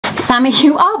Sammy,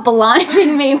 you are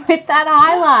blinding me with that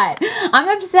highlight. I'm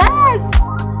obsessed.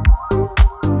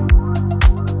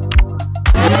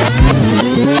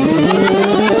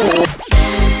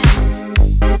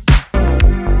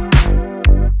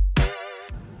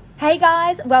 Hey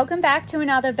guys, welcome back to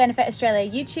another Benefit Australia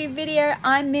YouTube video.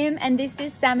 I'm Mim and this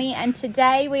is Sammy, and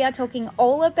today we are talking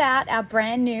all about our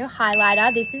brand new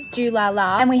highlighter. This is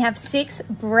Julala, and we have 6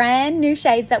 brand new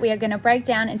shades that we are going to break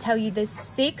down and tell you the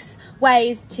 6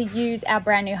 ways to use our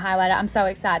brand new highlighter. I'm so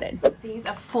excited. These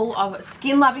are full of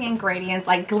skin loving ingredients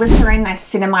like glycerin,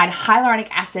 niacinamide, hyaluronic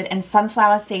acid and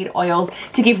sunflower seed oils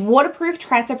to give waterproof,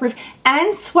 transfer proof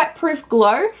and sweat proof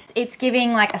glow. It's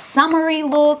giving like a summery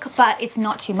look, but it's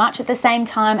not too much at the same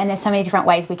time, and there's so many different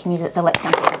ways we can use it, so let's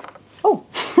jump in. Oh,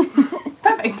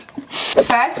 perfect.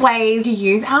 First ways to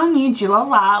use our new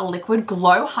Julala liquid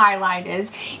glow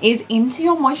highlighters is into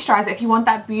your moisturizer if you want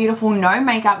that beautiful no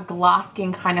makeup glass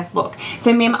skin kind of look.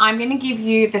 So Mim, I'm going to give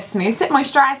you the Smooth Set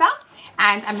moisturizer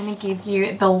and I'm going to give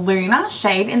you the Luna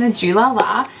shade in the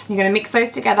Julala. You're going to mix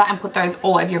those together and put those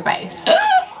all over your base.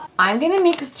 I'm going to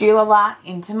mix Julala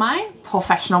into my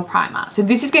Professional primer. So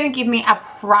this is going to give me a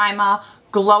primer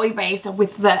glowy base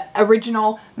with the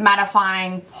original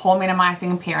mattifying, pore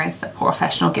minimizing appearance that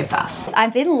Professional gives us.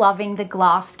 I've been loving the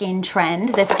glass skin trend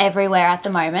that's everywhere at the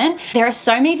moment. There are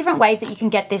so many different ways that you can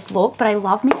get this look, but I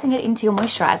love mixing it into your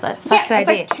moisturizer. It's such a good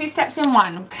idea. It's like 2 steps in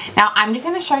one. Now I'm just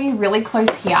going to show you really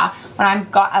close here when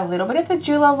I've got a little bit of the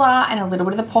Julala and a little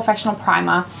bit of the Professional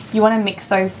primer. You want to mix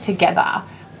those together.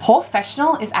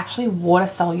 Professional is actually water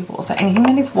soluble, so anything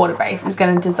that is water based is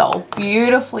going to dissolve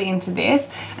beautifully into this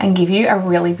and give you a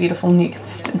really beautiful new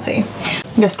consistency.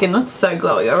 Your skin looks so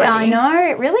glowy already. I know,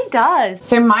 it really does.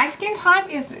 So my skin type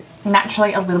is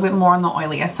naturally a little bit more on the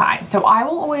oilier side, so I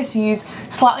will always use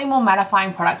slightly more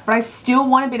mattifying products, but I still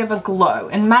want a bit of a glow,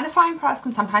 and mattifying products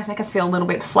can sometimes make us feel a little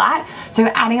bit flat, so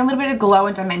adding a little bit of glow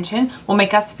and dimension will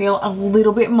make us feel a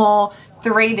little bit more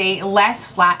 3D, less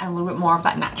flat, and a little bit more of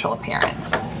that natural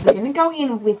appearance. I'm going to go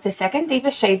in with the second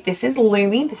deepest shade. This is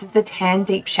Lumi. This is the tan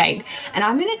deep shade, and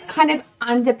I'm going to kind of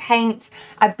underpaint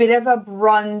a bit of a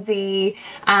bronzy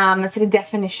sort of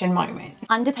definition moment.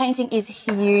 Underpainting is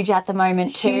huge at the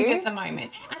moment too. Huge at the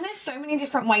moment, and there's so many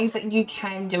different ways that you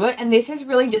can do it, and this is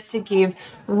really just to give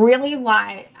really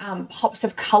light pops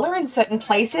of color in certain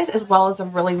places as well as a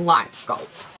really light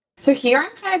sculpt. So here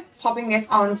I'm kind of popping this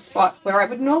on spots where I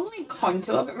would normally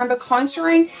contour, but remember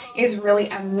contouring is really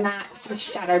a matte sort of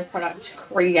shadow product to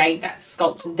create that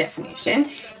sculpt and definition.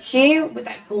 Here with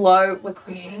that glow, we're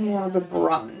creating more of a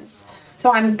bronze.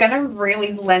 So I'm going to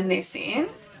really blend this in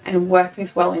and work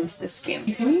this well into the skin.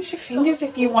 You can use your fingers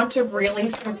if you want to really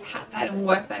sort of pat that and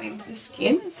work that into the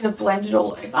skin instead of blend it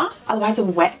all over. Otherwise a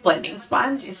wet blending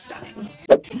sponge is stunning.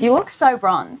 You look so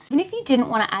bronzed. Even if you didn't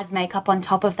want to add makeup on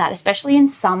top of that, especially in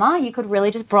summer, you could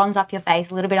really just bronze up your face,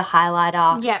 a little bit of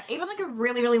highlighter. Yeah, even like a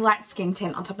really, really light skin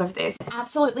tint on top of this.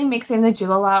 Absolutely mix in the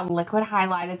Julala liquid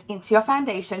highlighters into your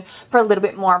foundation for a little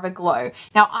bit more of a glow.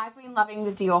 Now, I've been loving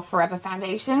the Dior Forever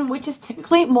foundation, which is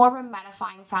typically more of a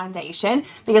mattifying foundation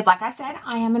because like I said,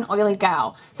 I am an oily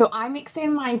girl. So I mix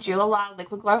in my Julala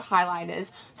liquid glow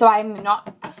highlighters so I'm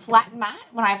not a flat matte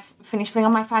when I've finished putting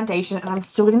on my foundation, and I'm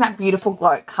still getting that beautiful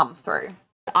glow come through.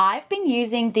 I've been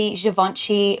using the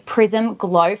Givenchy Prism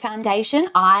Glow Foundation.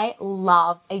 I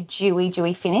love a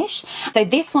dewy finish. So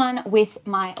this one with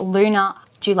my Luna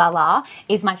Julala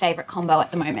is my favorite combo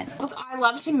at the moment. Look, I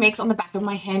love to mix on the back of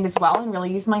my hand as well and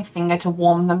really use my finger to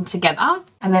warm them together.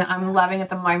 And then I'm loving at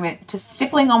the moment just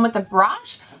stippling on with the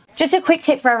brush. Just a quick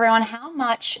tip for everyone, how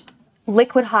much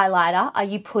liquid highlighter are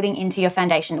you putting into your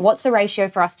foundation? What's the ratio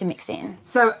for us to mix in?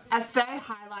 So a third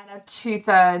highlighter,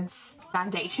 2/3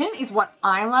 foundation is what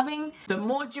I'm loving. The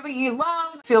more dewy you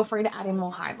love, feel free to add in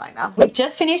more highlighter. We've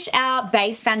just finished our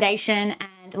base foundation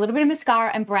and a little bit of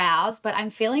mascara and brows, but I'm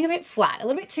feeling a bit flat, a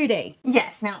little bit 2D.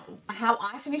 Yes, now how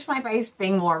I finish my base,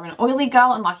 being more of an oily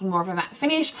girl and liking more of a matte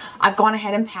finish, I've gone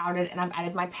ahead and powdered, and I've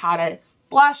added my powder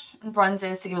blush and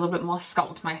bronzers to give a little bit more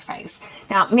sculpt to my face.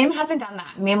 Now, Mim hasn't done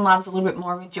that. Mim loves a little bit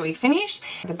more of a dewy finish.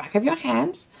 At the back of your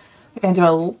hand, we're going to do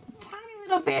a tiny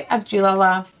little bit of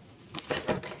Julala,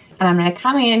 and I'm going to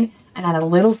come in and add a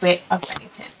little bit of Ready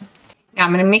Tint. Now,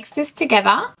 I'm going to mix this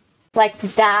together. Like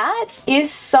that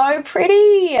is so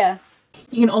pretty.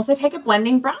 You can also take a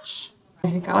blending brush. I'm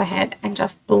going to go ahead and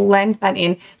just blend that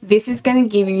in. This is going to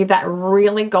give you that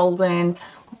really golden,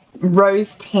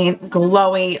 rose tint,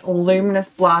 glowy, luminous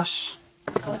blush.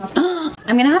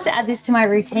 I'm gonna have to add this to my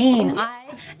routine.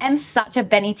 I am such a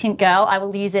Benny tint girl. I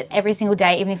will use it every single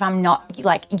day, even if I'm not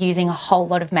like using a whole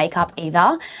lot of makeup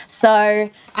either. So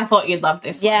I thought you'd love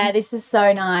this yeah, one. this is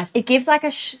so nice. It gives like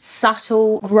a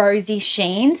subtle rosy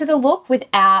sheen to the look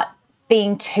without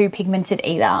being too pigmented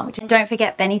either. And don't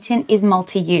forget, Benny tint is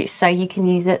multi-use, so you can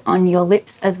use it on your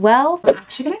lips as well. I'm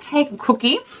actually going to take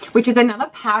Cookie, which is another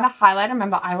powder highlighter.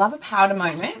 Remember, I love a powder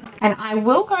moment. And I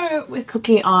will go with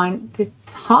Cookie on the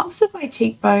tops of my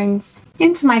cheekbones,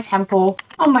 into my temple,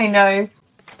 on my nose,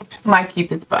 my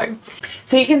Cupid's bow.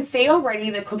 So you can see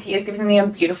already the Cookie is giving me a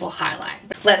beautiful highlight.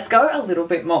 Let's go a little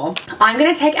bit more. I'm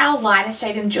going to take our lighter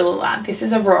shade in Julia. This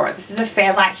is Aurora. This is a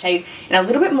fair light shade and a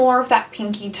little bit more of that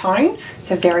pinky tone.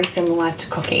 So very similar to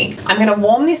Cookie. I'm going to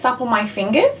warm this up on my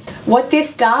fingers. What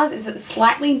this does is it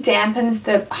slightly dampens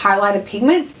the highlighter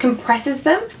pigments, compresses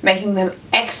them, making them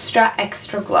extra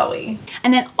glowy.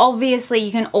 And then obviously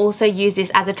you can also use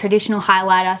this as a traditional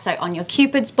highlighter, so on your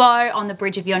Cupid's bow, on the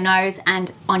bridge of your nose,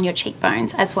 and on your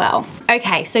cheekbones as well.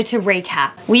 Okay, so to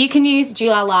recap, you can use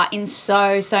Julia in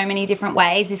so many different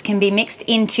ways. This can be mixed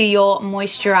into your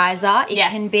moisturizer. It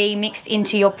can be mixed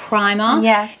into your primer.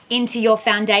 Yes. Into your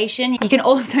foundation. You can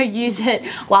also use it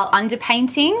while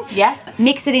underpainting. Yes.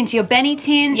 Mix it into your Benny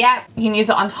tint. Yeah. You can use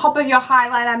it on top of your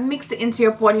highlighter, mix it into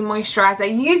your body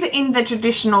moisturizer, use it in the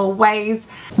traditional ways.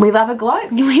 We love a glow.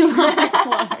 We love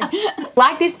a glow.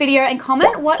 Like this video and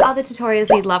comment what other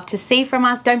tutorials you'd love to see from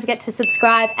us. Don't forget to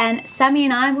subscribe, and Sammy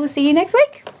and I will see you next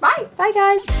week. Bye. Bye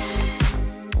guys.